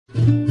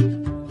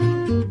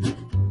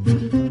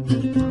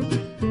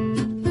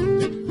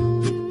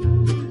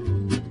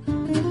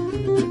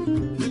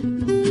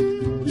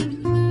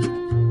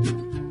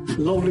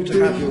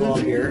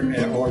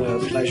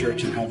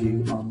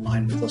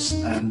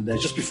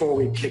just before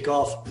we kick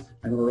off,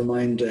 I'm going to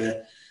remind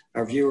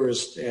our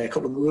viewers a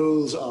couple of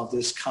rules of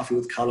this Coffee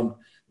with Colm.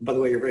 By the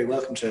way, you're very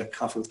welcome to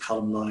Coffee with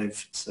Colm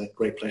Live. It's a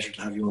great pleasure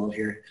to have you all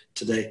here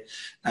today.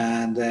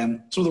 And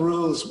some of the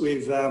rules,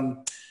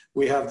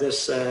 we have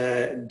this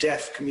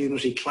deaf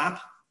community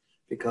clap,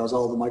 because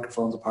all the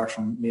microphones, apart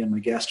from me and my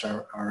guest,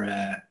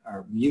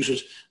 are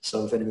muted.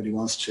 So if anybody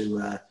wants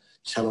to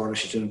tell Orla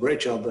she's doing a great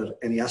job at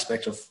any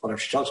aspect of whatever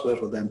she talks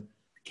about, well then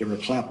give her a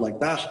clap like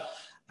that.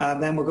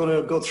 And then we're going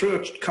to go through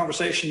a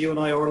conversation, you and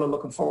I, Orla,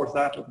 looking forward to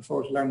that, looking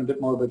forward to learning a bit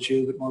more about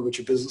you, a bit more about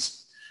your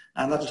business.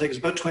 And that'll take us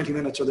about 20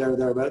 minutes or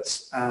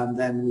thereabouts, and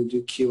then we'll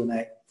do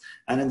Q&A.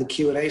 And in the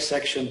Q&A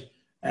section,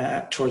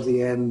 towards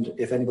the end,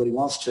 if anybody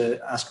wants to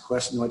ask a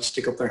question, they might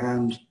stick up their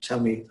hand, tell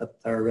me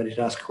that they're ready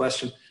to ask a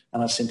question,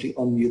 and I'll simply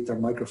unmute their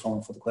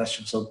microphone for the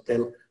question, so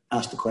they'll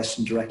ask the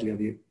question directly of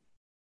you.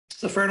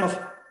 Is that fair enough?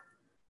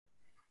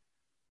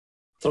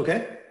 It's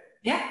okay?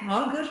 Yeah,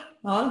 all good,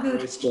 all good.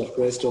 Great stuff,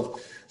 great stuff.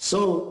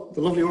 So,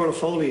 the lovely Orla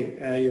Foley,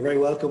 you're very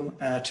welcome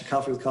to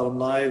Coffee with Colm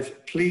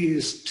Live.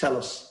 Please tell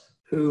us,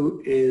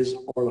 who is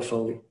Orla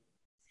Foley?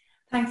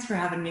 Thanks for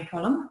having me,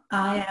 Colm.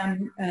 I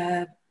am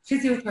a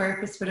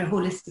physiotherapist with a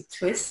holistic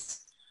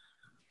twist.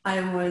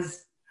 I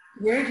was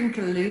reared in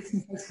Killaloe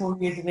since I was 4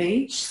 years of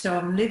age, so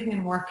I'm living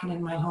and working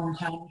in my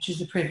hometown, which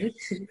is a privilege.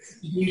 It's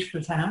a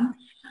beautiful town.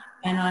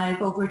 And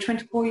I've over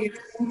 24 years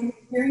of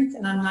experience,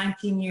 and I'm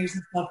 19 years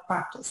in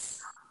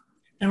self-practice.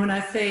 And when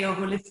I say a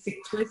holistic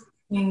twist,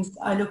 it means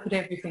I look at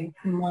everything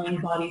from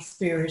mind, body,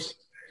 spirit.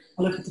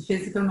 I look at the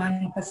physical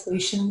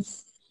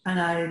manifestations, and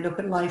I look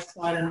at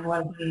lifestyle and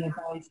well-being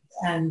advice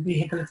and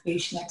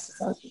rehabilitation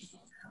exercises.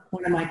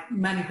 One of my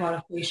many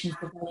qualifications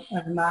is I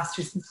have a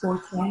master's in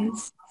sports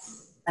science,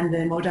 and the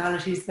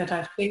modalities that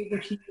I favour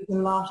to use a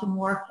lot in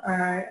work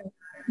are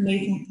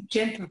amazing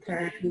gentle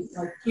therapies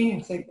like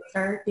craniosacral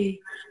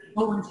therapy,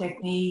 Bowen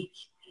technique,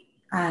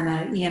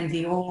 and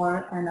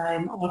EMDR, and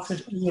I'm also a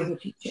yoga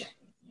teacher.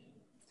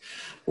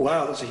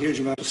 Wow, that's a huge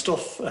amount of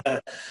stuff.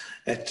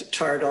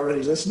 Tired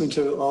already listening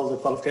to all the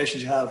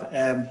qualifications you have.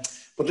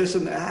 But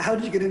listen, how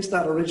did you get into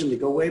that originally?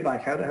 Go way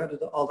back. How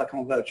did all that come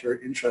about, your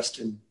interest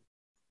in?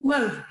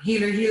 Well,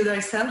 heal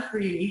thyself,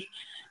 really.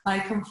 I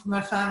come from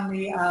a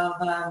family of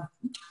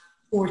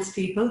sports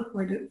people.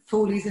 We're the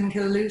Foleys in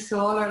Killaloe, so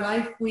all our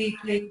life we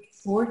played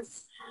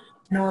sports,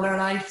 and all our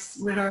lives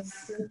with our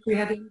sports we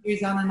had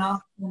injuries on and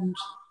off, and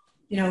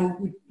you know,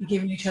 we'd be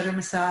giving each other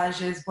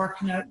massages,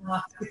 working out and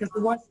lots, because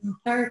there wasn't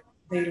therapy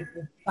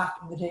available back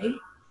in the day.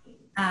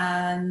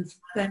 And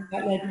then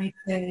that led me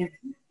to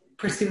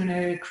pursuing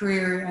a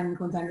career and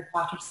going down the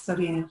path of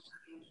studying it.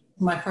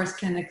 My first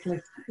clinical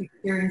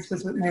experience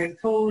was with Mary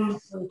Cole,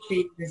 so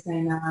she was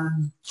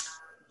in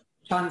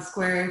John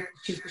Square.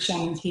 She was the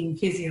Shannon team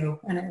physio,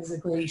 and it was a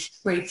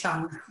great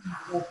time.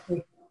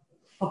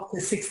 Up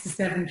to 6 to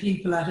 7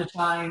 people at a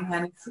time,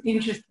 and it's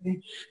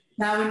interesting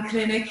now in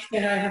clinic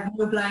that I have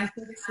no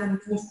blankets and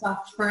no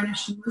soft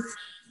furnishings.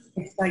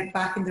 It's like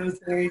back in those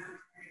days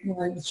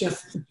where it was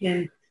just a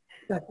pin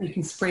that you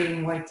can spray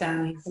and wipe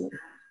down easily.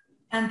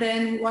 And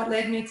then what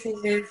led me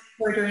to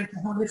further into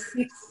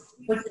holistics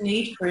was the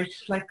need for it.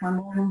 Like my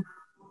mum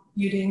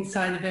knew the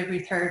inside of every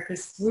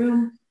therapist's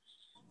room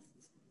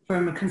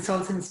from a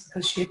consultant,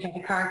 because she had had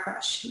a car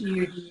crash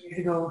years and years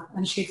ago,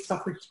 and she had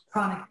suffered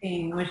chronic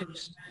pain with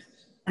it.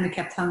 And they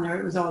kept telling her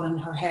it was all in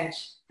her head.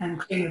 And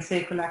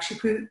craniosacral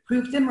actually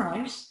proved them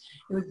right.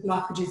 It was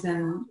blockages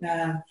in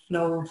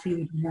flow of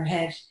fluid in her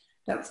head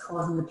that was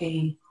causing the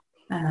pain.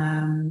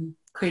 And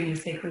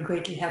craniosacral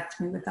greatly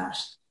helped me with that.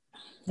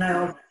 And I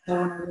also,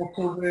 when I worked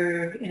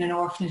over in an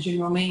orphanage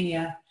in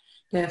Romania,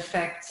 the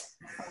effect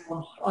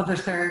of other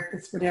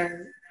therapists were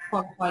there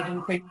qualified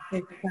in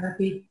craniosacral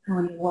therapy. And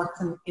when you worked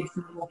on the kids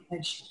in the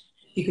orphanage,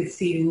 you could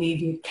see the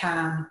immediate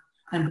calm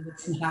and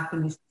bliss and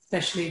happiness,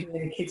 especially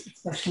the kids with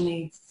special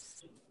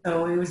needs.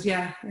 So it was,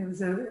 yeah, it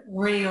was a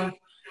array of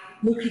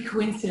lucky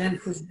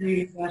coincidences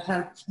really that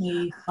helped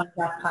me find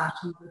that path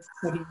and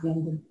study in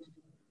London.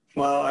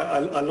 Well,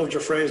 I loved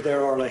your phrase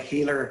there, Orla,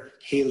 healer,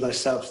 heal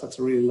thyself. That's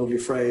a really lovely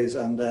phrase.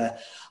 And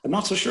I'm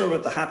not so sure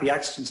about the happy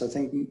accidents. I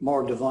think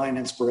more divine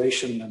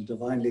inspiration and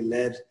divinely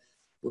led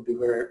would be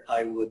where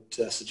I would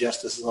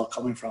suggest this is all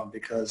coming from,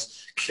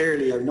 because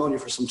clearly I've known you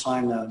for some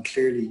time now, and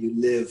clearly you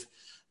live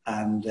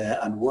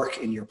and work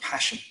in your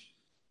passion,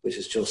 which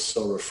is just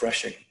so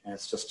refreshing.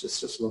 It's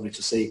just lovely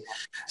to see.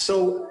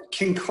 So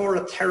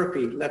Kincora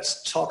Therapy,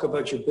 let's talk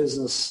about your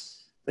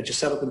business that you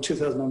set up in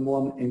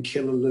 2001 in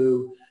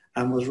Killaloe,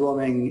 and was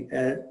running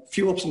a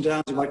few ups and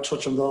downs. You might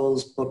touch on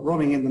those, but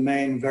running in the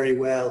main very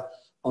well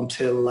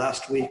until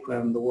last week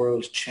when the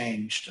world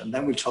changed. And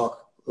then we'll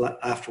talk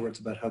afterwards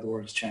about how the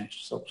world has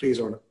changed. So please,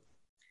 Orla.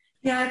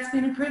 Yeah, it's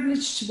been a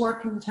privilege to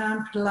work in the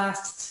town for the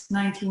last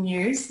 19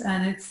 years,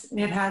 and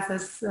it has,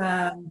 as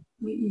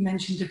you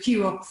mentioned, a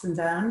few ups and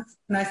downs.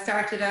 When I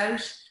started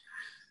out,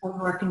 I was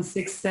working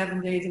 6,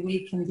 7 days a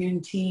week and doing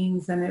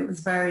teams, and it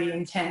was very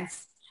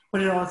intense.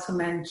 But it also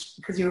meant,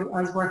 because I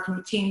was working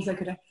with teams, I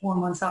could have 4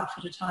 months off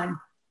at a time.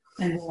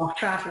 and go off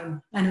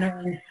traveling and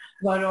learn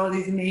about all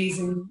these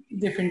amazing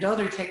different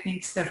other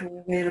techniques that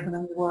were available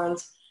in the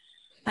world.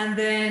 And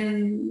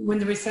then when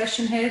the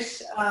recession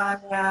hit,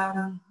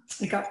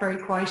 it got very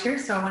quiet here,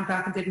 so I went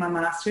back and did my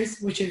master's,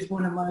 which is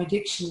one of my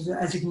addictions,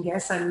 as you can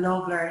guess. I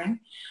love learning.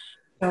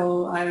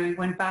 So I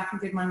went back and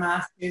did my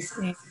master's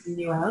in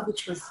UL,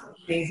 which was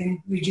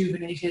amazing,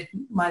 rejuvenated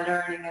my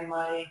learning and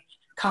my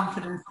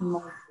confidence in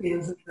my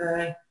skills as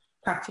a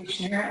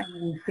practitioner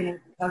and being able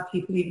to help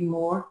people even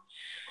more.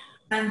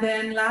 And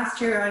then last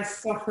year I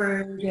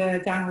suffered a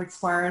downward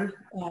spiral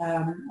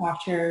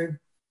after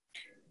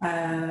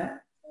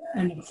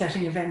an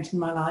upsetting event in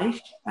my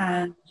life,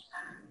 and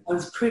I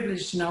was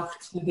privileged enough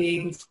to be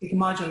able to take a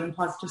module in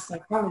positive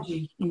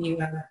psychology in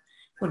UL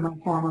with my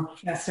former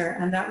professor,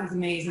 and that was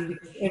amazing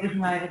because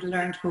everything I had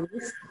learned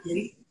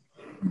holistically,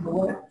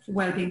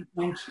 well-being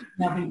point,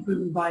 now been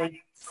proven by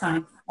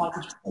science of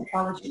positive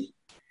psychology,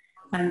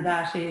 and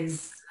that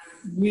is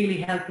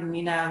really helping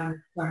me now in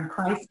the current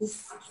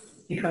crisis,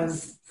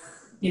 because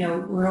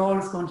we're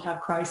always going to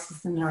have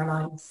crises in our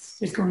lives.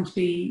 There's going to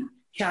be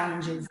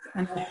challenges,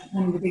 and that's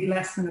one of the big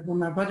lessons of when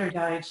my brother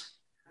died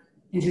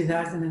in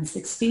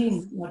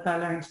 2016. What I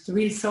learned, the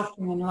real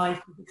suffering in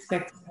life is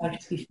expecting life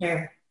to be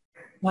fair.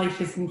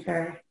 Life isn't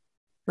fair.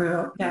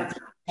 That's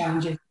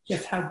challenges,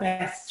 just how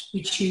best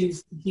we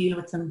choose to deal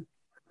with them.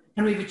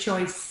 And we have a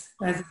choice,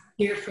 as a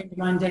dear friend of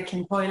mine,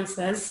 Kincora,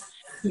 says,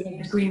 we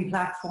have a green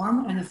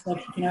platform, and it's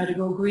like you can either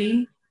go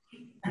green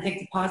and take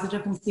the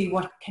positive and see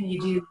what can you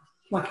do,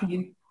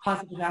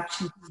 positive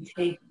action can you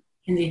take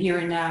in the here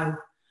and now,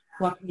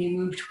 what can you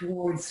move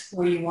towards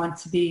where you want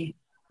to be,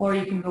 or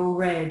you can go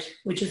red,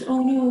 which is,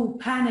 oh no,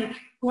 panic,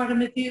 what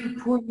am I doing,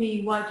 poor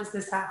me, why does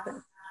this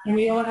happen? And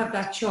we all have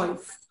that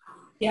choice,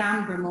 the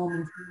amber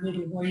moment in the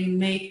middle where you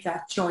make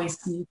that choice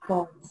and you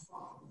pause.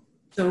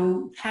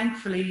 So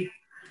thankfully,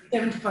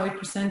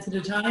 75% of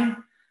the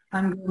time,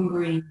 I'm going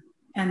green.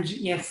 And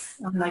yes,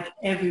 I'm like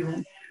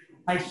everyone.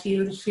 I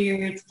feel the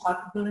fear, it's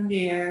palpable in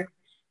the air,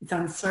 it's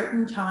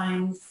uncertain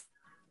times.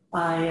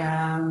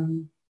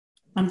 I'm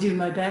doing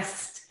my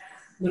best,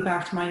 look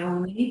after my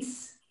own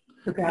needs,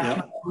 look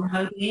after my own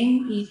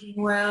well-being,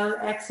 eating well,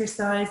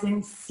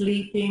 exercising,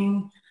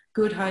 sleeping,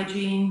 good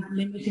hygiene,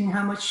 limiting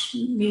how much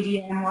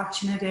media I'm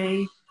watching a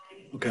day.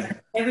 Okay.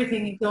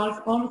 Everything is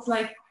almost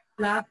like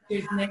last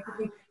year's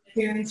negative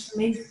experience for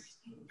me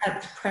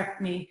had to prep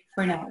me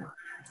for now.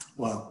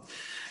 Wow.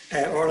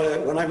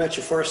 Orla, when I met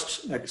you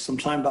first, some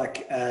time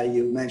back,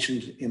 you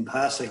mentioned in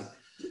passing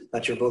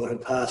that your brother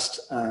had passed,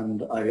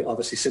 and I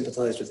obviously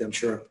sympathised with you. I'm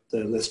sure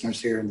the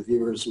listeners here and the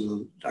viewers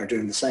are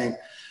doing the same.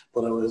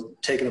 But I was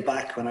taken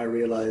aback when I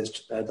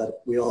realised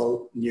that we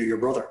all knew your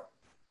brother.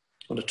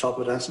 Want to talk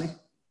about Anthony?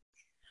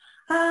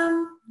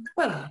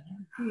 Well,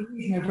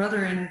 he's my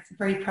brother, and it's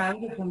very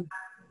proud of him,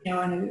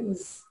 and it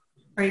was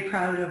very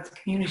proud of the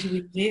community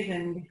we live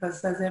in,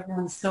 because as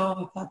everyone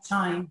saw at that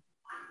time.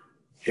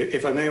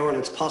 If I may, Orla,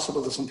 it's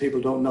possible that some people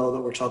don't know that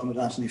we're talking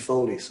about Anthony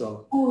Foley.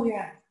 So, oh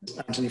yeah,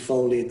 Anthony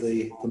Foley,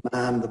 the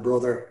man, the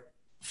brother,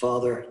 the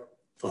father,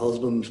 the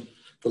husband,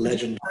 the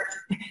legend.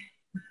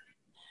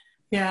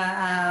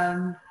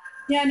 Yeah,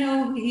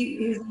 no,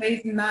 he was an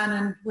amazing man,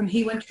 and when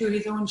he went through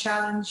his own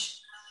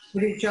challenge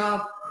with his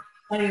job,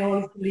 I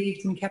always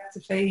believed and kept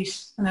the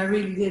faith, and I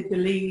really did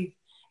believe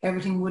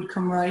everything would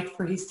come right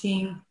for his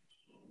team.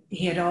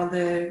 He had all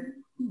the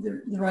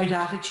right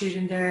attitude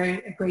in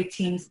there, a great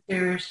team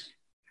spirit,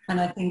 and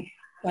I think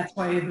that's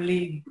why I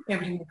believe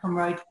everything will come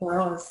right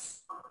for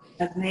us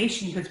as a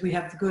nation, because we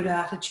have the good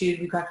attitude,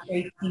 we've got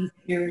great team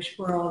spirit,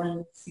 we're all in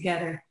this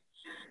together.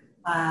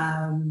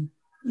 So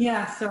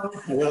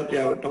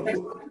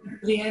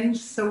the end,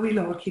 so we'll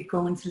all keep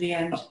going to the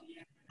end.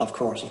 Of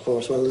course.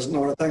 Well, listen,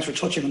 Orla, thanks for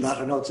touching on that.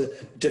 I know it's a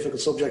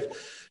difficult subject,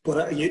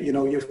 but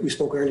we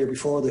spoke earlier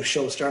before the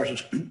show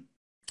started, and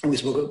we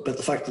spoke about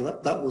the fact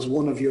that that was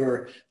one of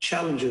your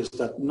challenges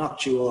that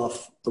knocked you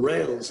off the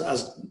rails,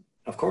 as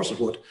of course it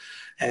would,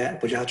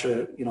 but you had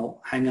to,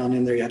 hang on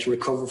in there. You had to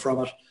recover from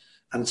it,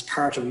 and it's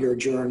part of your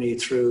journey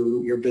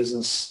through your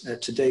business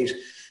to date.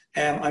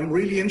 I'm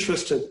really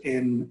interested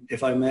in,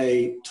 if I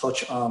may,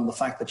 touch on the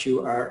fact that you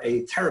are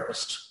a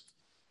therapist.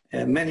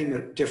 Many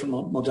different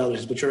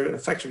modalities, but you're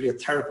effectively a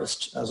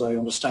therapist, as I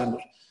understand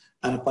it.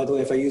 And by the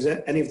way, if I use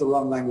any of the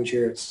wrong language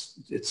here,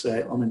 it's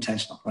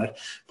unintentional, right?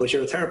 But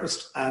you're a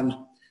therapist, and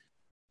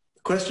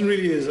the question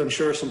really is, I'm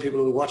sure some people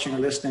who are watching or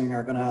listening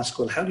are going to ask,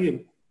 well, how do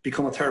you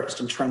become a therapist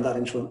and turn that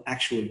into an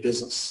actual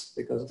business?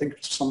 Because I think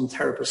some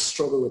therapists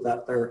struggle with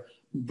that. They're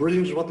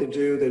brilliant at what they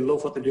do, they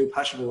love what they do,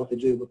 passionate about what they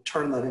do, but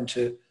turn that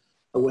into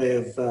a way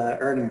of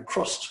earning a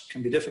crust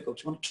can be difficult.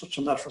 Do you want to touch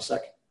on that for a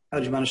sec? How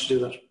did you manage to do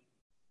that?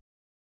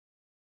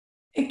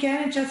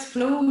 Again, it just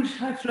flowed.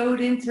 I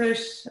flowed into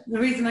it. The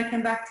reason I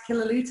came back to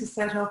Killaloo to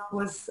set up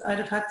was I'd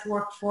have had to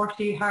work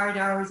 40 hard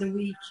hours a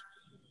week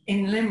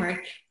in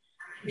Limerick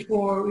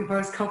before I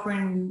was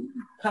covering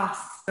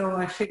costs. So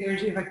I figured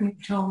if I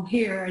moved home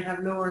here, I'd have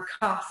lower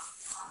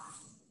costs,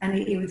 and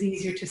it was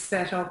easier to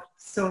set up.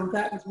 So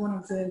that was one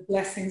of the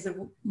blessings of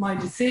my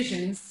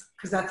decisions,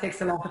 because that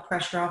takes a lot of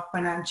pressure off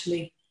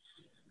financially.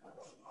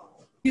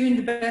 doing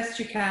the best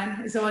you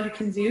can is all you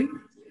can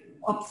do.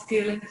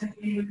 Upskilling,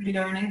 continually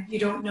learning. You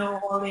don't know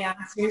all the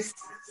answers.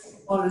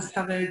 Always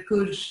have a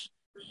good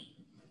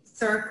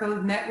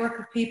circle, network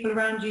of people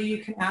around you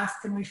can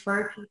ask and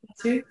refer people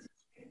to.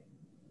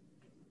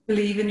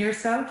 Believe in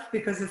yourself,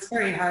 because it's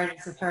very hard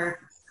as a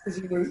therapist, because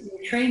you're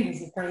trained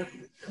as a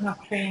therapist, you're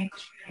not trained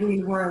for the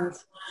real world.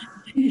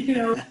 You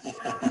know,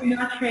 you're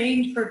not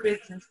trained for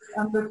business.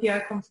 I'm lucky I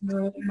come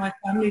from my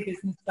family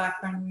business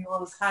background. We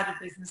always had a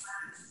business.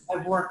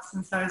 I've worked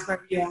since I was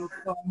very young,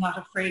 so I'm not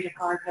afraid of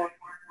hard work.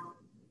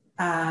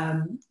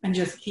 And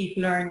just keep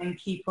learning,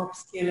 keep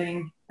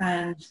upskilling,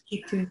 and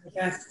keep doing the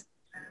best.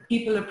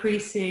 People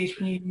appreciate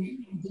when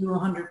you do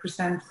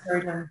 100%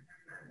 for them.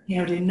 You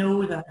know, they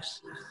know that.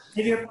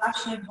 If you're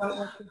passionate about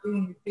what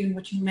you're doing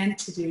what you're meant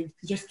to do,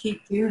 so just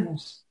keep doing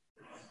it.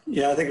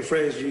 Yeah, I think a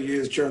phrase you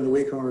used during the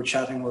week when we were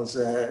chatting was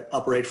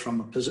operate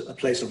from a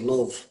place of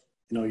love.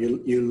 You know,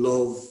 you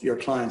love your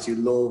clients, you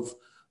love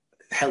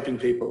helping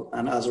people,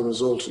 and as a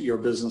result, your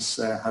business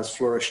has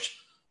flourished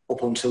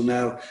up until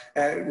now.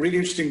 Really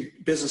interesting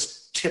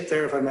business tip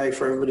there, if I may,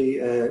 for everybody.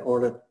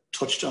 Orla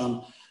touched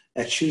on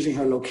choosing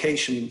her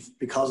location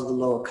because of the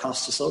lower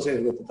costs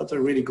associated with it. That's a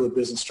really good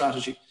business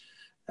strategy.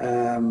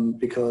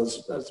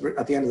 Because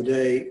at the end of the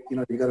day, you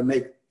know, you've got to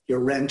make your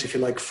rent, if you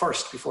like,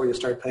 first before you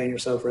start paying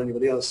yourself or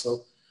anybody else.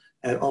 So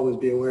always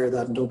be aware of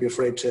that, and don't be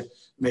afraid to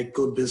make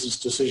good business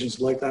decisions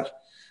like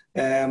that.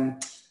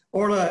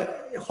 Orla,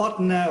 what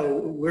now?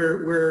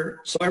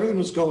 So everything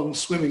was going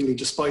swimmingly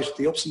despite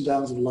the ups and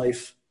downs of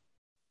life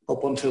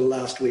up until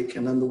last week,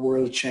 and then the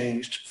world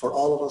changed for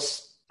all of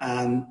us,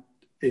 and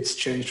it's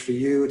changed for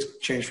you, it's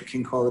changed for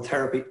Kincora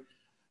Therapy.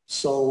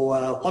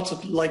 So what's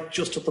it like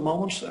just at the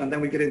moment? And then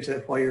we get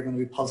into why you're going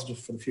to be positive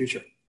for the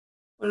future.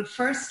 Well,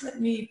 first, let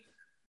me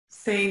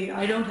say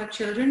I don't have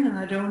children and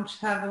I don't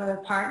have a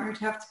partner to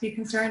have to be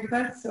concerned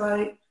about. So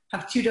I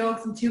have 2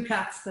 dogs and 2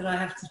 cats that I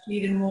have to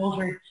feed and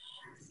water.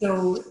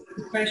 So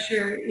the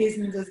pressure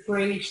isn't as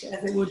great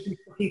as it would be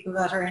for people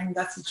that are in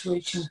that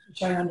situation,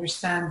 which I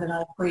understand, and I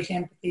have great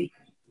empathy.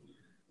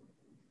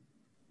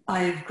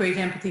 I have great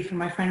empathy for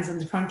my friends on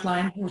the front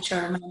line, which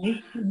are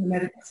many in the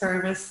medical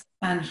service.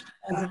 And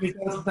as a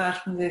result of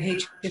that, when the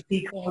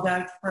HSE called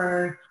out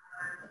for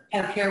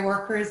healthcare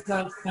workers,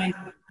 I was kind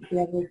of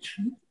the average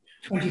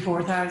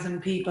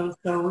 24,000 people.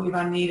 So if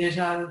I need it,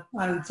 I'll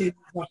do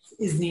what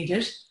is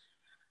needed.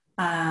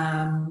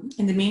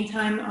 In the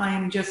meantime,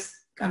 I'm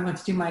going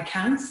to do my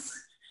accounts,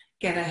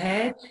 get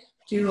ahead,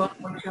 do all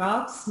my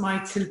jobs, my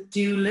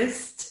to-do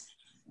list,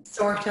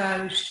 sort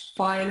out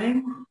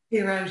filing,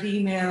 clear out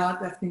email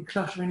that's been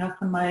cluttering up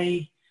on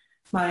my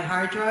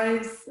hard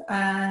drives,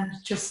 and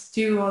just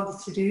do all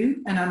the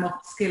to-do. And I'm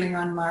upskilling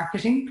on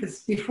marketing,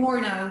 because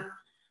before now,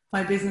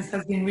 my business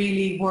has been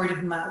really word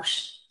of mouth,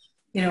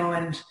 you know,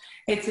 and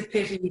it's a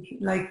pity.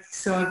 Like,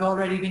 so I've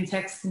already been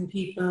texting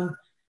people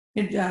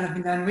that have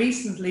been done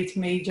recently to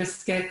me,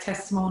 just get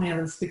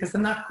testimonials, because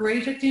I'm not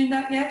great at doing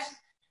that yet.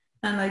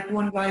 And like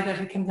one guy that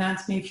had come down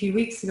to me a few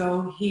weeks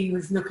ago, he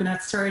was looking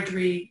at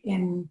surgery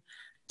in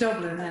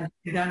Dublin, and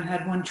he then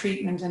had 1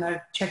 treatment, and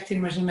I've checked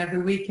in with him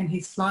every week, and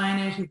he's flying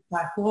it, he's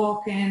back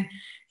walking,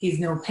 he's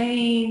no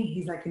pain,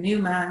 he's like a new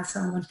man.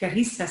 So I'm going to get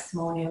his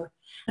testimonial.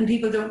 And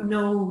people don't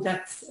know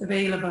that's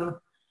available.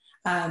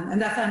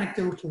 And that's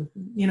anecdotal,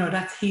 you know,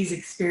 that's his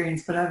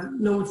experience, but I have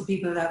loads of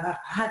people that have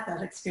had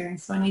that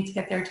experience, so I need to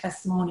get their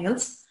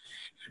testimonials.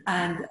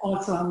 And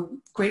also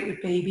I'm great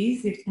with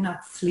babies if they're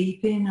not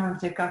sleeping, or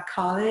if they've got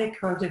colic,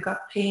 or if they've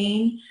got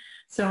pain.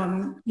 So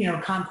I'm, you know,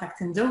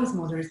 contacting those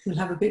mothers who'll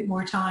have a bit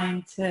more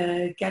time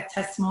to get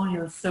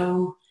testimonials.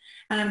 So,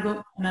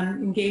 and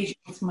I'm engaging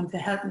with someone to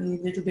help me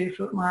a little bit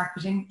with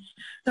marketing.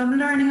 So I'm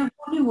learning a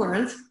whole new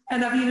world,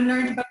 and I've even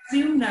learned about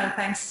Zoom now,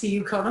 thanks to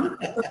you, Colin.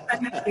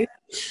 Thank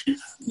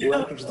you.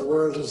 Welcome to the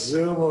world of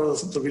Zoom, or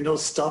there'll be no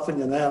stopping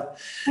you now.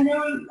 I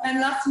know, and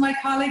lots of my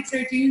colleagues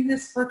are doing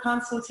this for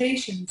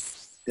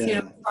consultations, yeah. You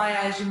know,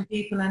 triaging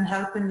people and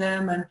helping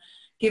them and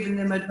giving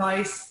them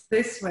advice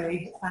this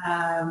way.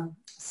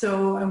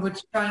 So I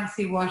would try and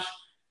see what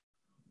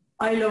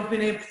I love,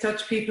 being able to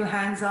touch people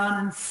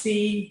hands-on and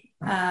see,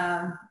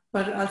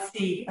 but I'll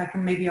see, I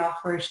can maybe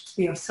offer it to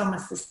be of some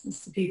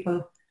assistance to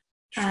people.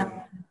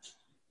 Sure.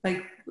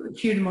 Like a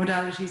few of the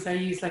modalities I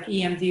use, like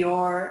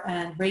EMDR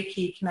and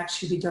Reiki, can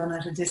actually be done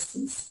at a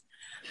distance,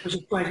 which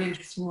is quite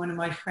interesting. One of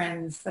my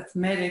friends that's a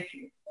medic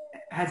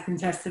has been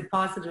tested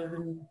positive,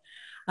 and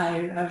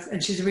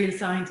and she's a real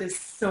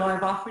scientist, so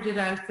I've offered it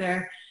out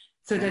there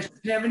so that she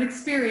can have an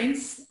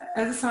experience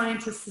as a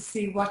scientist to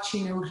see what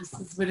she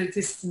notices with a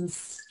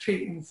distance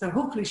treatment. So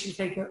hopefully she'll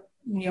take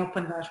me up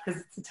on that, because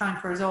it's a time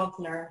for us all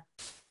to learn.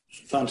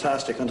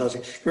 Fantastic,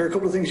 fantastic. There are a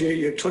couple of things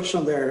you touched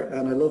on there,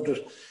 and I loved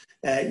it.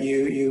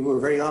 You were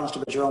very honest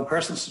about your own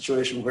personal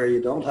situation, where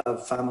you don't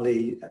have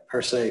family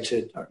per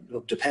se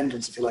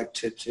dependents, if you like,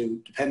 to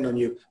depend on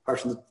you, apart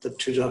from the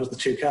 2 dogs, the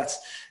 2 cats.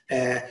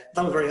 That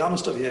was very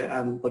honest of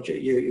you, but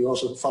you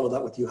also follow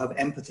that with, you have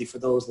empathy for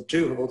those that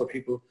do have other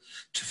people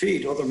to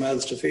feed, other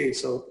mouths to feed.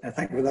 So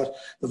thank you for that.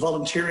 The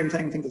volunteering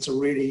thing, I think that's a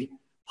really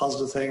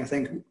positive thing. I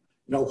think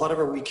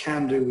whatever we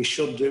can do, we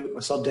should do.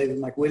 I saw David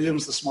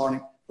McWilliams this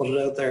morning put it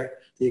out there,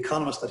 the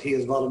economist, that he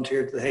has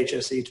volunteered to the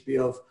HSE to be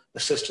of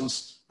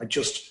assistance. I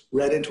just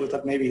read into it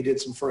that maybe he did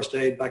some first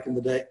aid back in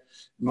the day.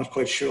 I'm not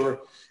quite sure.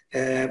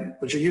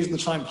 But you're using the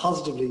time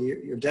positively,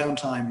 your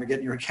downtime, you're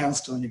getting your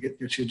accounts done, you're getting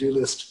your to-do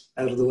list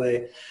out of the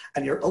way,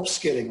 and you're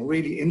upskilling,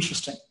 really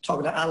interesting.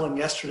 Talking to Alan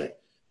yesterday,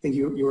 I think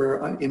you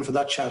were in for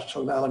that chat,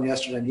 talking to Alan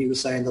yesterday, and he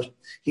was saying that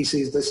he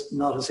sees this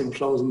not as him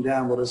closing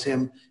down, but as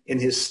him in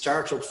his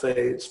startup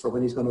phase for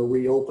when he's going to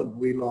reopen,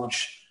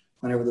 relaunch,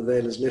 whenever the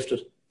veil is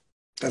lifted.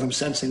 And I'm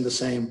sensing the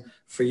same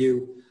for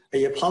you. Are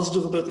you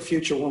positive about the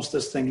future once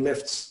this thing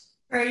lifts?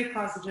 Very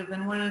positive,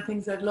 and one of the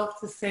things I'd love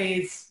to say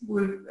is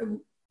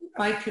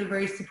I feel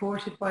very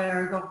supported by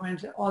our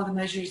government, all the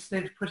measures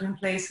they've put in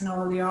place and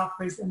all the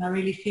offers, and I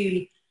really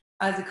feel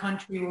as a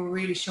country we're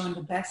really showing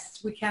the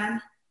best we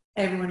can.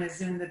 Everyone is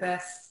doing the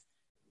best,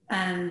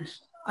 and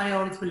I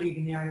always believe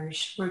in the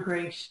Irish. We're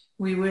great.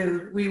 We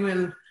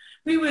will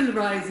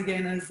rise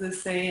again, as they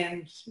say,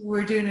 and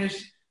we're doing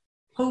it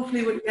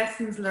hopefully with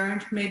lessons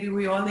learned. Maybe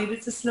we all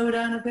needed to slow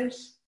down a bit.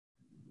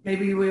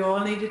 Maybe we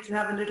all needed to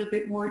have a little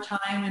bit more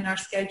time in our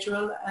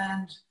schedule,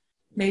 and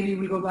maybe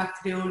we go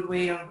back to the old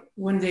way of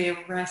one day of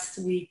rest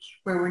a week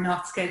where we're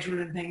not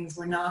scheduling things,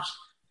 we're not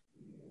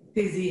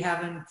busy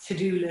having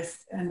to-do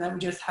lists, and that we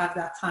just have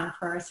that time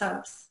for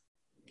ourselves.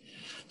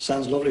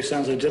 Sounds lovely,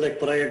 sounds idyllic,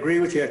 but I agree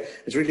with you.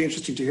 It's really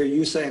interesting to hear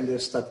you saying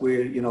this, that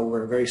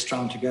we're very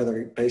strong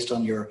together based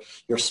on your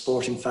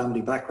sporting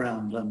family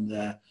background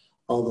and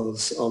all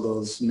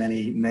those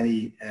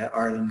many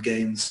Ireland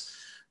games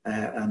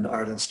and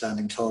Ireland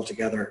standing tall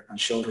together and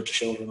shoulder to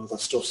shoulder and all that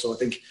stuff. So I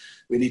think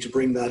we need to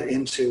bring that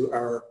into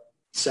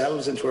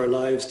ourselves, into our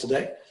lives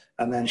today,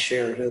 and then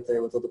share it out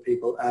there with other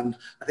people. And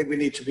I think we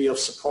need to be of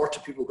support to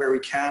people where we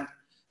can,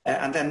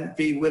 and then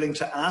be willing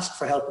to ask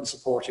for help and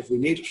support if we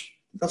need it.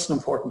 That's an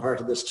important part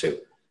of this too.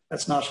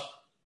 Let's not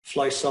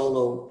fly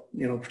solo,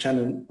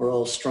 pretending we're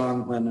all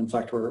strong when in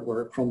fact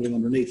we're crumbling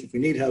underneath. If we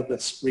need help,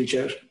 let's reach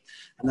out.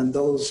 And then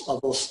those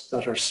of us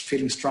that are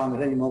feeling strong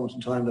at any moment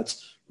in time,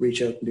 let's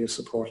reach out and be of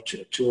support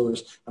to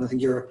others. And I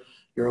think you're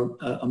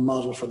a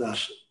model for that,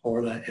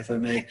 Orla, if I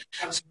may.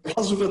 So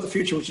positive about the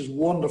future, which is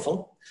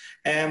wonderful.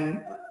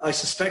 I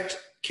suspect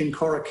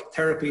Kincora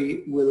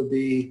therapy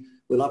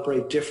will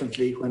operate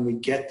differently when we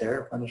get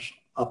there, when it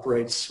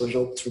opens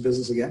for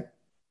business again.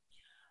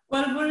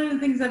 Well, one of the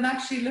things I'm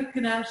actually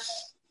looking at,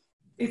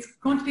 it's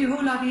going to be a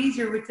whole lot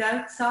easier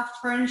without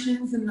soft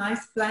furnishings and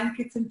nice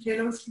blankets and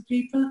pillows for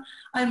people.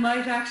 I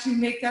might actually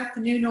make that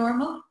the new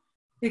normal,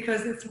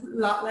 because it's a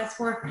lot less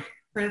work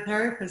for the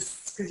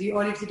therapists, because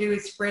all you have to do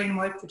is spray and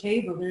wipe the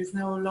table. There's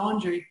no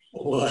laundry.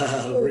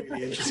 Wow,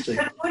 really interesting.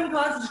 That's one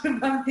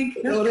positive I'm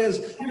thinking of. No, it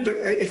is.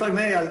 If I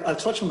may, I'll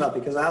touch on that,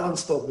 because Alan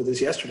spoke with us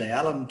yesterday.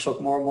 Alan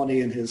took more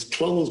money in his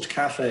closed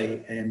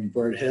cafe in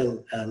Bird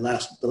Hill the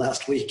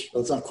last week.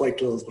 Well, it's not quite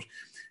closed, but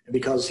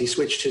because he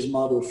switched his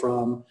model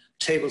from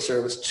table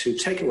service to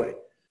takeaway.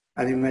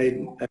 And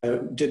he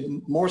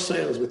did more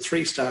sales with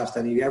 3 staff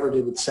than he ever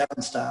did with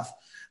 7 staff.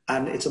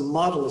 And it's a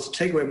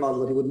takeaway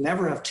model that he would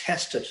never have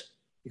tested,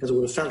 because it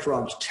would have felt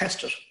wrong to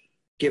test it,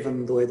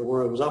 given the way the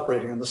world was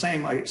operating. And the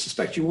same, I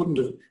suspect you wouldn't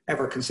have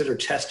ever considered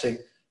testing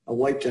a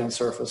wipe-down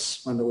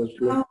surface when there was...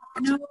 No,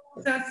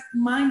 that's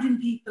minding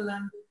people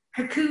and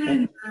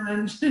cocooning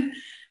and...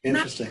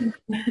 Interesting.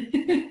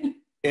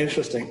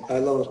 Interesting. I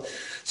love it.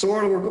 So,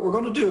 Orla, we're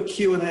going to do a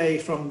Q&A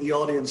from the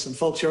audience. And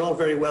folks, you're all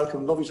very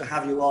welcome. Lovely to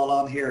have you all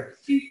on here.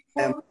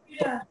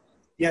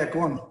 Yeah,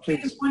 go on,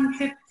 please. One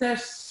tip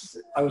that...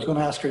 I was going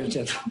to ask her a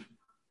tip.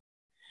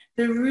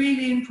 The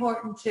really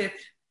important tip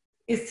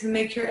is to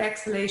make your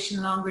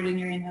exhalation longer than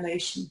your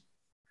inhalation.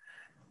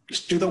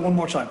 Just do that one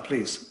more time,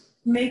 please.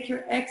 Make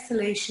your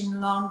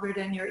exhalation longer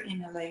than your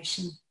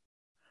inhalation.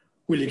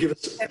 Will you give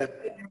us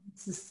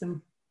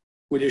system?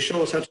 Will you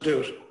show us how to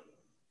do it?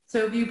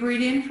 So if you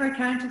breathe in for a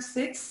count of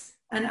 6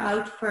 and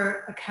out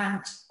for a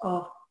count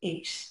of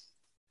 8.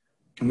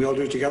 Can we all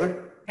do it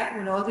together? Yeah,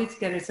 we'll all do it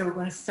together. So we're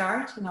going to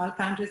start, and I'll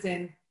count us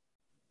in.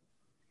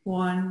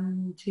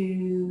 1,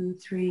 2,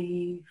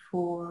 3,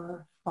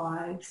 4,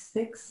 5,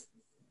 6.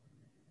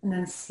 And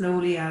then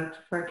slowly out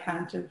for a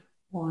count of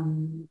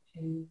 1,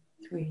 2,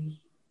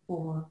 3,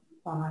 4,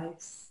 5,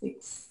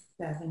 6,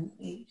 7,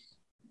 8.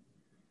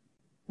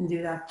 And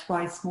do that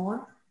twice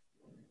more.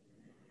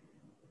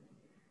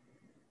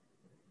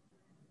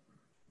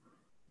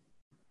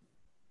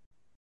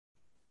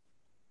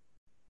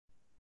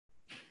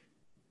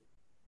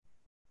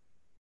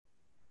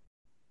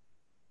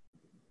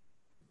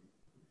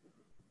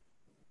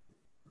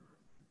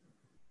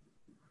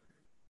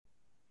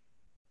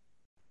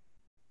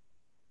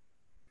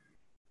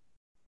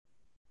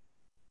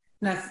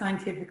 That's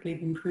scientifically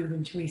been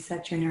proven to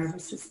reset your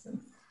nervous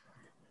system.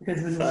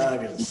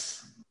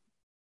 Fabulous.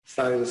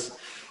 Fabulous.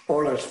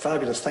 Orla,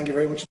 fabulous. Thank you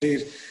very much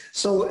indeed.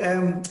 So,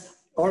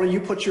 Orla, you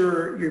put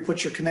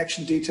your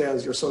connection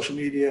details, your social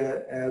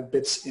media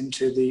bits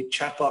into the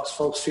chat box.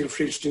 Folks, feel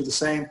free to do the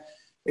same.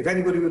 If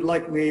anybody would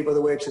like me, by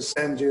the way, to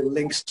send you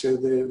links to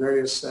the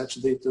various, to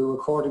the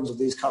recordings of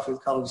these Coffee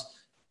with Columns,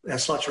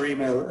 slot your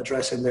email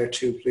address in there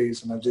too,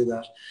 please, and I'll do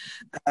that.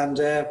 And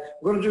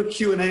we're going to do a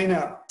Q&A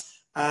now.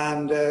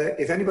 And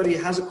if anybody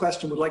has a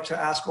question, would like to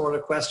ask Orla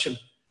a question,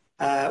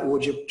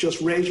 would you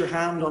just raise your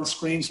hand on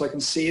screen so I can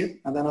see it,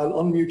 and then I'll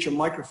unmute your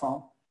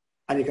microphone,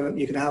 and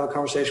you can have a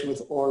conversation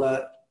with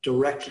Orla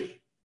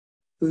directly.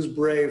 Who's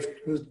brave?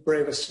 Who's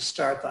bravest to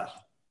start that?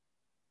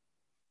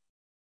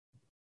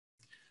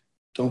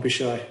 Don't be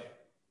shy.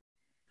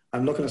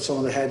 I'm looking at some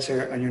of the heads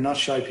here, and you're not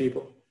shy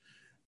people.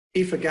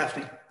 Aoife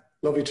Gaffney,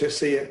 lovely to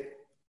see you.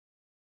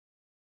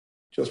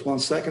 Just 1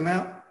 second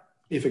now.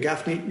 Aoife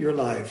Gaffney, you're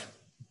live.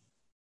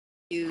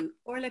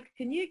 Orla,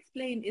 can you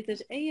explain, is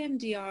it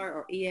AMDR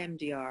or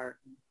EMDR?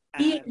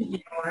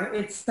 EMDR,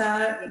 it's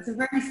a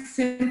very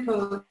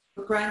simple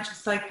branch of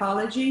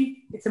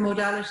psychology. It's a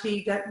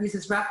modality that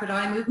uses rapid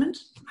eye movement.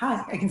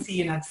 Hi, I can see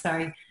you now,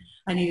 sorry.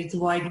 I needed to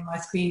widen my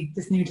screen,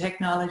 this new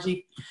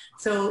technology.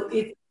 So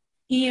it's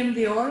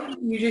EMDR,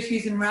 you're just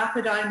using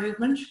rapid eye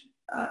movement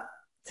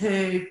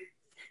to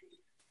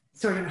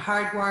sort of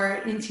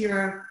hardwire into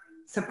your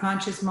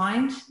subconscious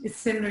mind. It's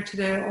similar to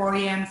the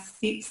REM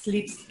sleep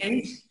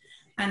state,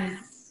 and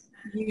it's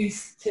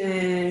used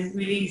to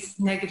release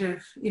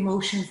negative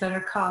emotions that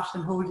are caught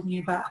and holding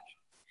you back.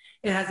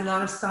 It has a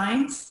lot of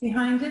science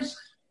behind it.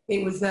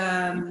 It was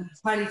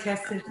highly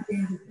tested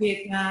in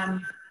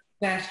Vietnam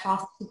vet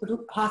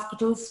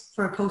hospitals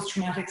for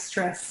post-traumatic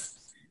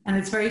stress. And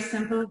it's very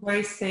simple,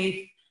 very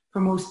safe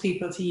for most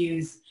people to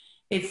use.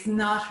 It's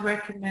not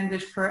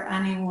recommended for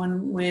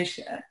anyone with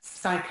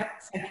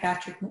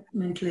psychiatric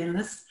mental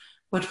illness,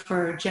 but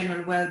for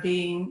general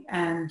well-being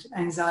and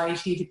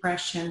anxiety,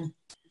 depression,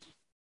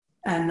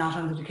 and not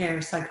under the care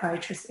of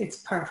psychiatrists. It's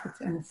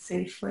perfect and it's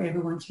safe for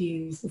everyone to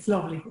use. It's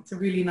lovely. It's a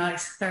really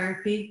nice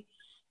therapy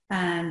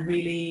and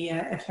really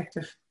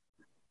effective.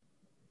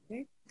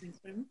 Okay, thanks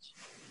very much.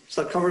 Does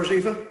that cover it,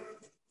 Aoife?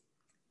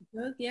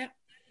 Good, yeah.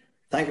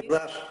 Thank you for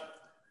that.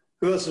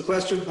 Who else has a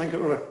question? Thank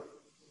you, Orla.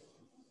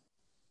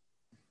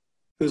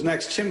 Who's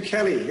next? Tim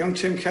Kelly, young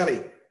Tim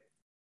Kelly.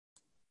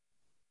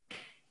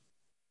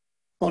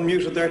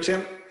 Unmuted there,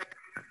 Tim.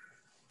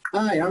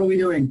 Hi, how are we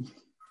doing?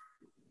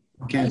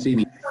 Can't see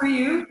me. How are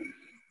you?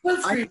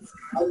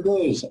 I'm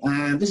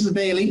good. This is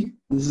Bailey.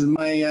 This is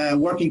my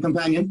working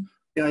companion.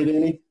 Hi,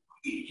 Bailey.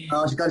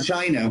 Oh, she's got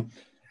shy now.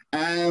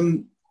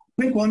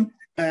 Quick one.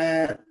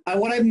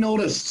 What I've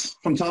noticed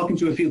from talking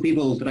to a few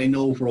people that I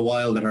know for a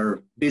while that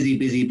are busy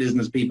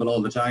business people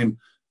all the time,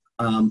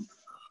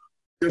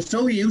 they're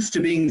so used to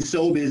being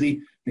so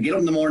busy. They get up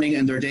in the morning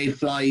and their day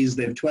flies.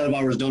 They have 12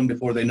 hours done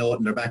before they know it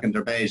and they're back in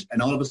their bed.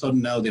 And all of a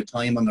sudden now they have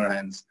time on their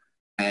hands.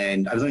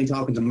 And I was only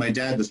talking to my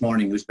dad this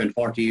morning, who spent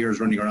 40 years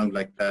running around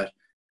like that.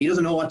 He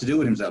doesn't know what to do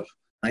with himself.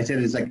 I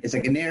said it's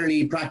like an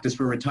early practice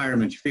for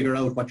retirement. You figure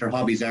out what your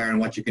hobbies are and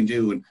what you can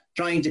do and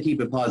trying to keep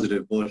it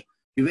positive. But do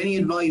you have any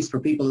advice for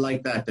people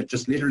like that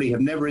just literally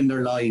have never in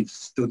their lives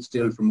stood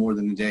still for more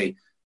than a day?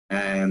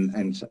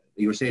 And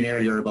you were saying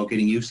earlier about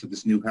getting used to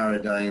this new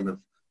paradigm of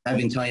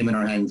having time in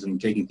our hands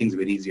and taking things a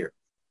bit easier.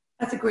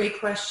 That's a great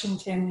question,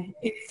 Tim.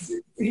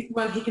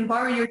 Well, he can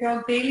borrow your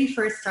dog Bailey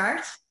for a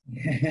start.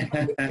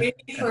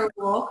 For a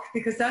walk,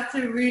 because that's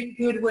a really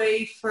good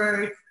way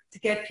to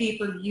get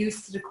people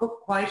used to the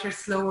quieter,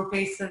 slower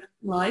pace of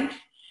life.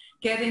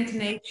 Get into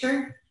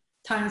nature.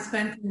 Time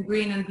spent in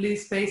green and blue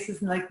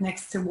spaces like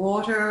next to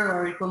water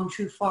or going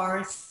through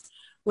forests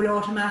will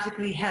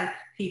automatically help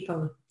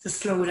people to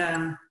slow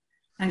down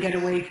and get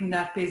away from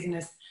that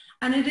busyness.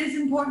 And it is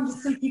important to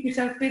still keep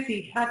yourself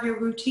busy. Have your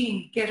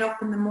routine. Get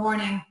up in the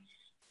morning,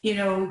 you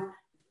know,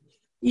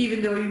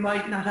 even though you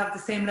might not have the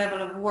same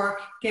level of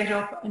work, get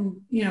up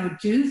and, you know,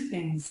 do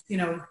things, you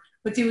know,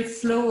 but do it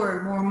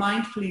slower, more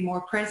mindfully,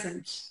 more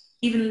present.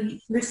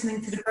 Even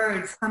listening to the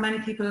birds. How many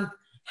people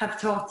have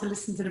taught to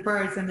listen to the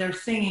birds, and they're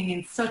singing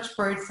in such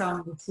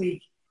birdsong this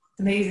week. It's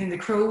amazing. The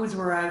crows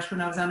were out when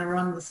I was on a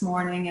run this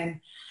morning, and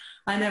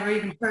I never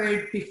even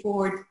heard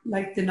before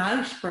like the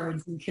night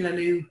birds in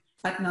Killaloo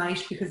at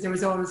night, because there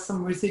was always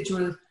some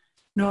residual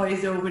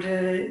noise over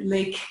the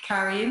lake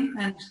carrying,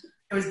 and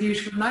there was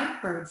beautiful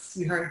night birds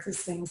we heard to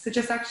sing. So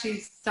just actually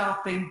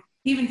stopping,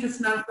 even to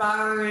smell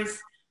flowers,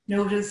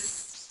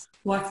 notice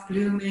what's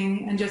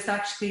blooming, and just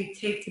actually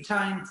take the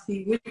time to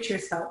be with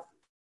yourself.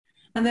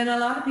 And then a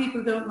lot of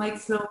people don't like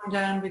slowing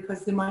down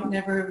because they might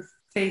never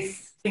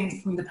face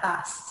things from the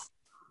past.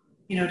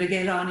 You know, they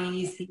get on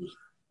easy,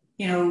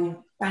 you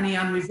know, any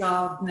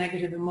unresolved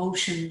negative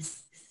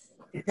emotions.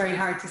 It's very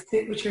hard to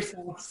sit with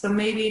yourself. So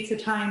maybe it's a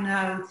time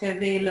now to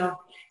avail of,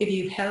 if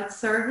you have health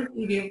service,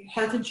 if you have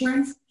health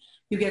insurance,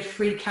 you get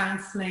free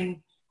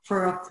counselling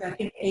for up to, I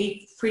think,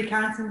 8 free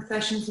counselling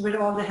sessions with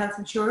all the health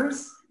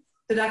insurers.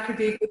 So that could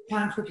be a good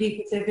time for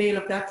people to avail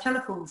of that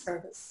telephone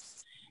service.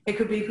 It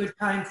could be a good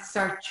time to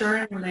start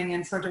journaling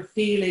and sort of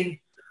feeling,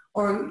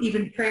 or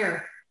even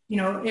prayer. You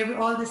know,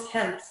 all this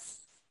helps.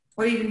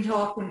 Or even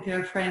talking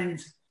to a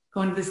friend,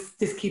 going,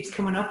 this keeps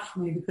coming up for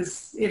me,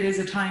 because it is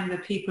a time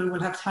that people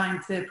will have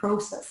time to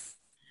process.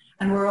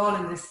 And we're all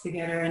in this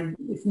together. And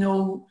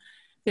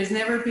there's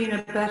never been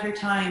a better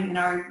time in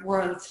our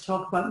world to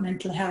talk about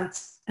mental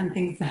health and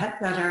things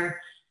that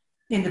are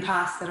in the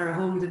past that are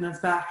holding us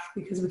back,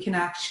 because we can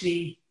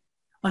actually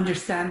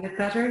understand it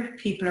better.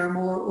 People are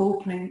more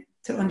open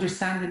to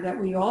understanding that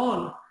we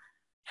all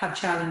have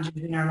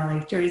challenges in our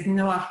life. There is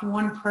not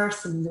one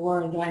person in the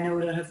world I know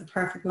that has a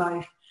perfect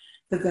life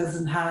that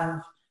doesn't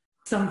have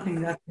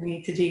something that they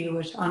need to deal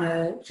with on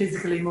a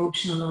physical,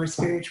 emotional or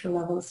spiritual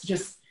level. So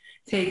just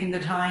taking the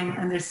time,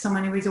 and there's so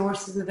many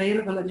resources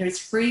available, and there's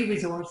free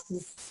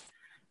resources.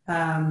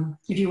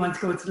 If you want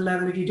to go to the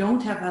level, if you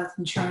don't have health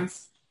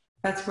insurance,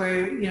 that's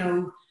where, you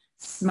know,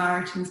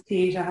 Smartens,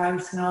 Theatre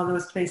House and all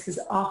those places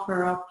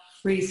offer up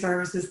free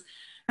services.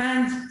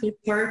 And the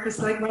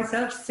therapists like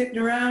myself sitting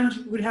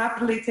around would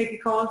happily take a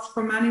call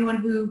from anyone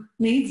who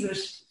needs it.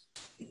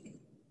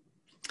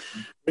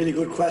 Really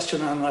good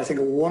question, and I think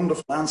a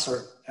wonderful answer,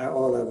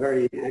 Orla.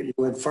 You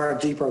went far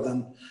deeper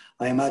than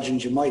I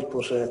imagined you might,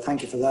 but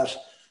thank you for that.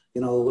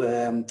 You know,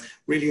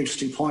 really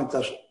interesting point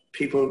that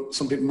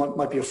some people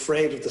might be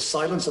afraid of the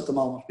silence at the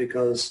moment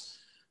because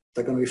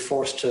they're going to be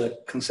forced to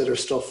consider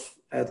stuff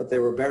that they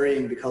were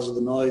burying because of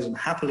the noise, and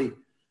happily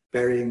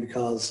burying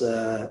because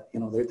you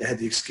know, they had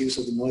the excuse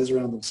of the noise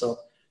around them. So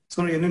it's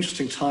going to be an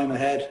interesting time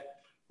ahead.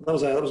 That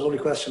was a lovely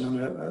question, and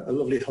a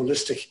lovely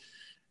holistic.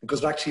 It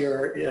goes back to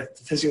your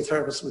the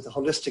physiotherapist with the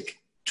holistic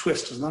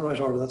twist, isn't that right,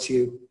 Orla? That's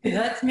you.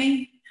 Yeah, that's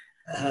me.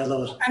 I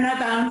love it. And I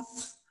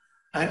bounce.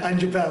 And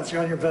you bounce.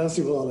 You're on your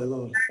bouncy ball. I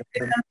love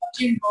it.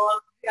 I'm ball,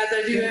 as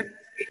I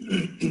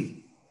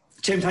do.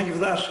 Tim, thank you for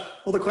that.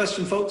 Other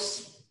question,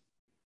 folks?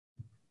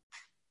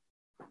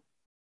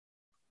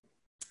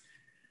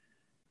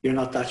 You're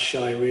not that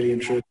shy, really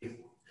and truly.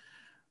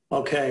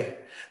 Okay.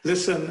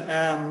 Listen,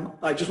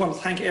 I just want to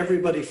thank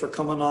everybody for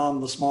coming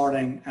on this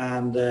morning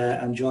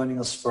and joining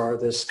us for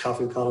this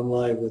Coffee with Colin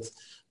Live with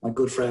my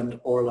good friend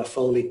Orla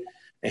Foley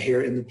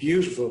here in the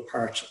beautiful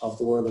part of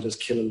the world that is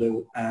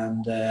Killaloo.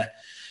 And the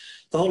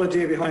whole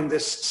idea behind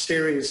this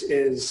series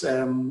is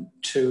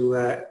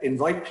to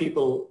invite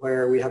people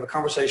where we have a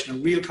conversation, a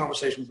real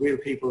conversation with real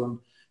people,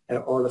 and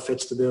Orla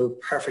fits the bill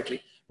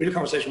perfectly. Real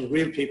conversation with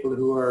real people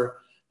who are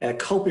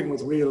coping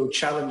with real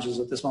challenges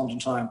at this moment in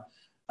time.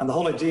 And the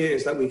whole idea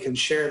is that we can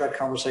share that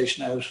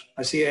conversation out.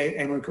 I see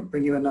Eamon will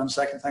bring you in a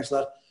second. Thanks for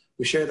that.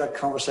 We share that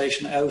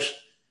conversation out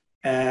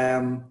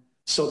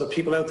so that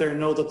people out there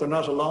know that they're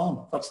not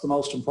alone. That's the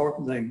most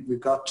important thing. We've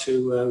got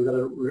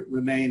to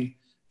remain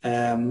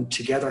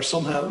together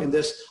somehow in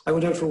this. I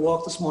went out for a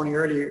walk this morning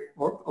earlier,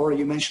 or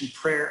you mentioned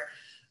prayer,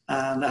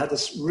 and I had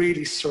this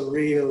really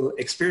surreal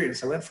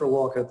experience. I went for a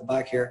walk out the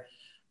back here,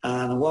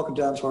 and I'm walking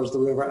down towards the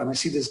river, and I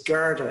see this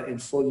Garda in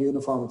full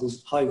uniform with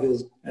his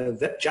high-vis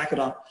jacket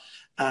on,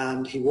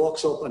 and he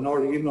walks up, and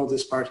Orla, you know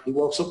this part, he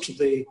walks up to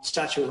the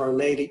statue of Our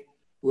Lady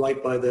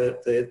right by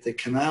the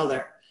canal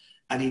there,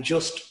 and he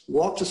just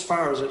walked as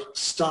far as it,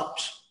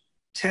 stopped,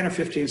 10 or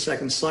 15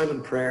 seconds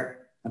silent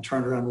prayer, and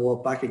turned around and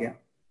walked back again.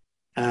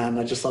 And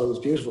I just thought it was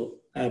beautiful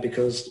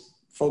because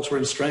folks, we're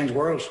in a strange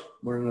world.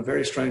 We're in a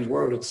very strange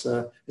world. It's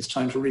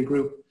time to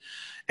regroup.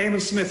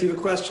 Eamon Smith, you have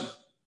a question?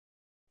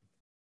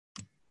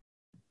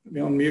 Let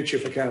me unmute you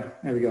if I can.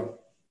 There we go.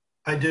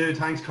 I do.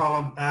 Thanks,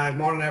 Colin. Good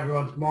morning,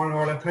 everyone. Good morning,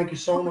 Orla. Thank you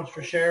so much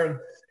for sharing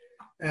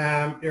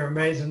your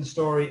amazing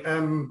story.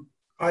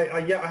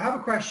 I have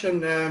a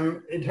question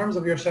in terms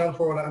of yourself,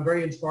 Orla. I'm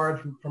very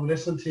inspired from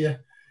listening to you,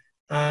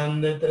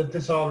 and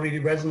this all really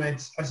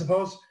resonates. I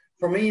suppose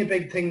for me, a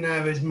big thing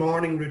now is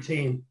morning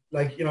routine.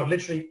 Like, you know,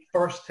 literally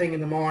first thing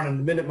in the morning,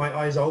 the minute my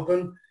eyes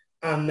open,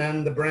 and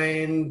then the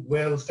brain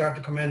will start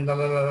to come in, la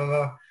la la la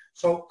la.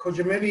 So could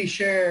you maybe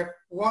share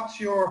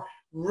what's your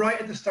right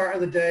at the start of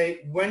the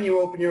day when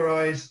you open your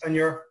eyes and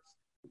you're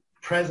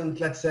present,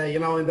 let's say, you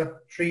know, in the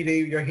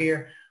 3D, you're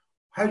here.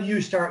 How do you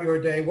start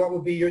your day? What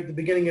would be the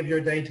beginning of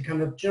your day to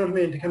kind of, do you know what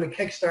I mean, to kind of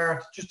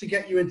kickstart, just to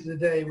get you into the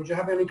day? Would you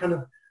have any kind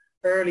of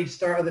early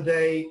start of the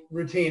day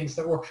routines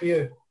that work for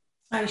you?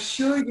 I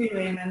sure do,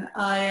 Eamon.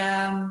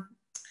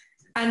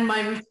 And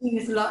my routine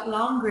is a lot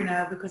longer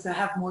now because I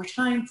have more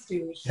time to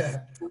do it.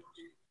 Yeah.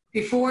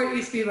 Before it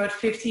used to be about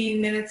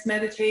 15 minutes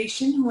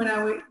meditation when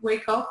I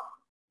wake up.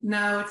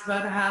 Now it's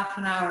about a half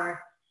an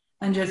hour,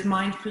 and just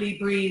mindfully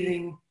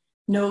breathing,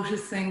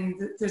 noticing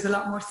that there's a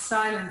lot more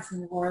silence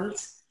in the world.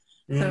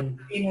 So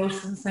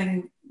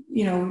noticing,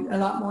 you know, a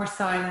lot more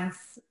silence,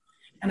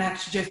 and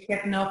actually just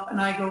getting up,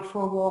 and I go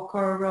for a walk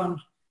or a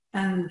run,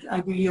 and I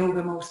do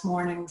yoga most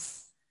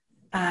mornings,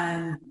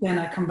 and then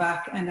I come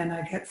back and then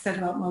I get set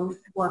about my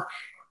work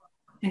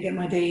and get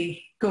my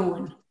day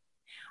going.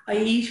 I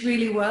eat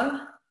really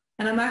well.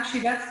 And I'm actually,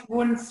 that's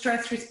one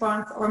stress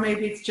response, or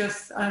maybe it's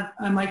just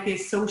I might be a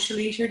social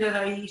eater that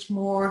I eat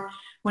more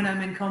when I'm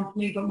in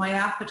company, but my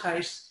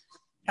appetite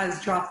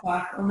has dropped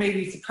back, or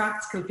maybe it's a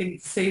practical thing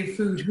to save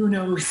food, who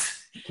knows.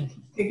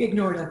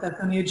 Ignore that,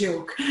 that's only a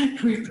joke.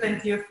 We have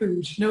plenty of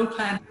food, no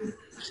panic.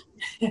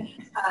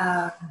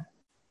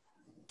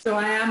 So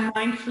I am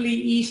mindfully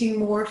eating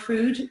more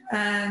food,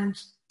 and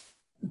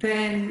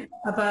then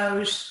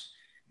about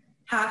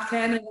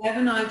 10:30,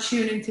 11, I'll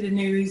tune into the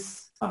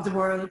news of the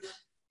world.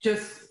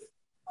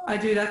 I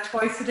do that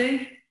twice a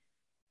day.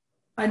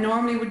 I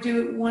normally would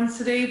do it once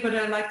a day, but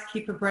I like to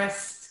keep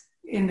abreast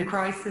in the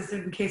crisis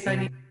in case I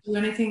need to do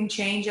anything,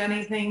 change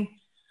anything.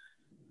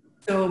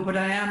 So, but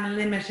I am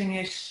limiting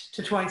it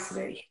to twice a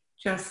day.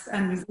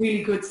 And with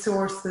really good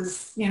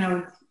sources, you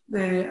know,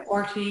 the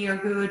RT are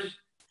good.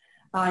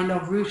 I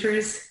love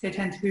routers. They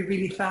tend to be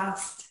really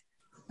fast.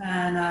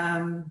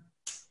 And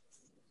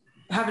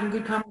having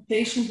good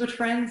conversations with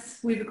friends.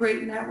 We have a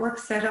great network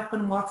set up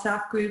in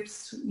WhatsApp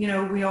groups. You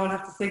know, we all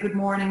have to say good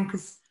morning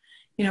because,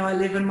 you know, I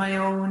live on my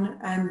own.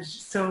 And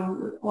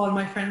so all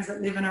my friends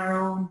that live on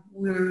our own,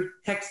 we're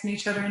texting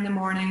each other in the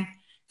morning,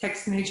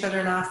 texting each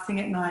other last thing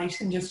at night,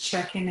 and just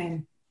checking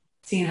in,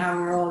 seeing how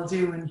we're all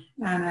doing.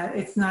 And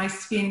it's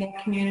nice to be in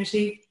that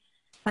community.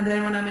 And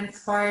then when I'm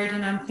inspired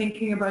and I'm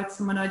thinking about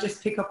someone, I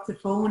just pick up the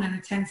phone, and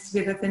it tends to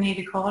be that they need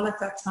a call at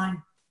that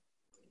time.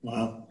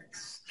 Wow.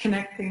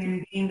 Connecting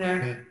and being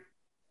there. Yeah.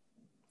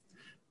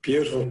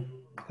 Beautiful.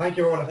 Thank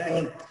you,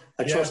 Orla.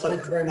 I trust that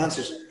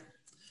answers.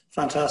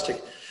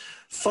 Fantastic.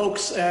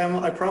 Folks,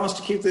 I promised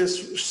to keep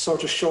this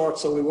sort of short,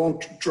 so we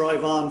won't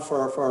drive on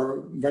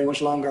for very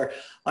much longer.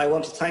 I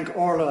want to thank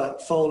Orla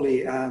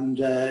Foley, and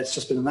it's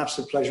just been an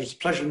absolute pleasure. It's a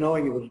pleasure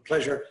knowing you, but a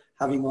pleasure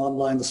having you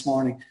online this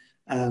morning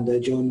and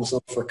joining us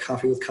up for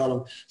Coffee with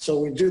Colm. So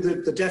we do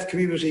the deaf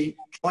community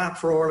clap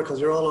for Orla because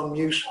you're all on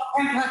mute.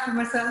 I'm clapping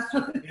myself.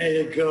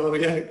 There you go.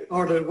 Yeah,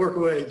 Orla, work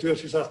away, do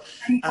it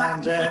yourself.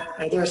 And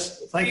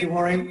thank you,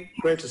 Maureen.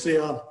 Great to see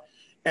you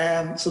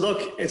on. So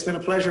look, it's been a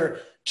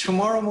pleasure.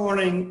 Tomorrow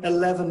morning,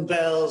 11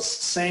 bells,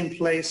 same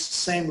place,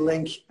 same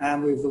link,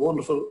 and we have the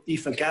wonderful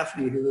Aoife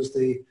Gaffney, who is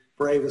the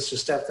bravest to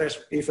step there.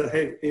 Aoife,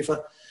 hey, Aoife.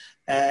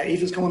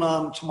 Aoife's coming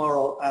on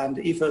tomorrow, and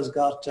Aoife's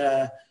got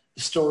a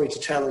story to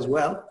tell as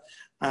well.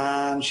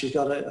 And she's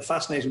got a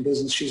fascinating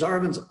business. She's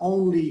Ireland's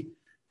only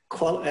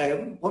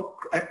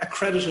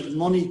accredited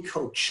money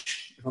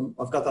coach. If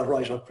I've got that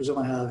right, I presume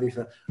I have,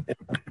 Aoife.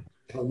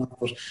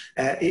 But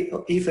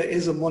Aoife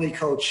is a money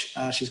coach.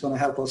 She's going to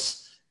help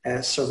us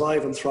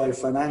survive and thrive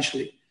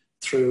financially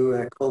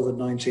through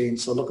COVID-19.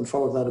 So looking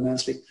forward to that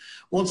immensely.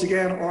 Once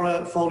again,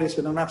 Orla Foley, it's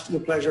been an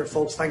absolute pleasure.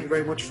 Folks, thank you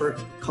very much for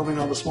coming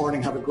on this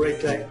morning. Have a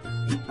great day,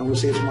 and we'll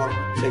see you tomorrow.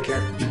 Take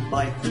care.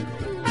 Bye.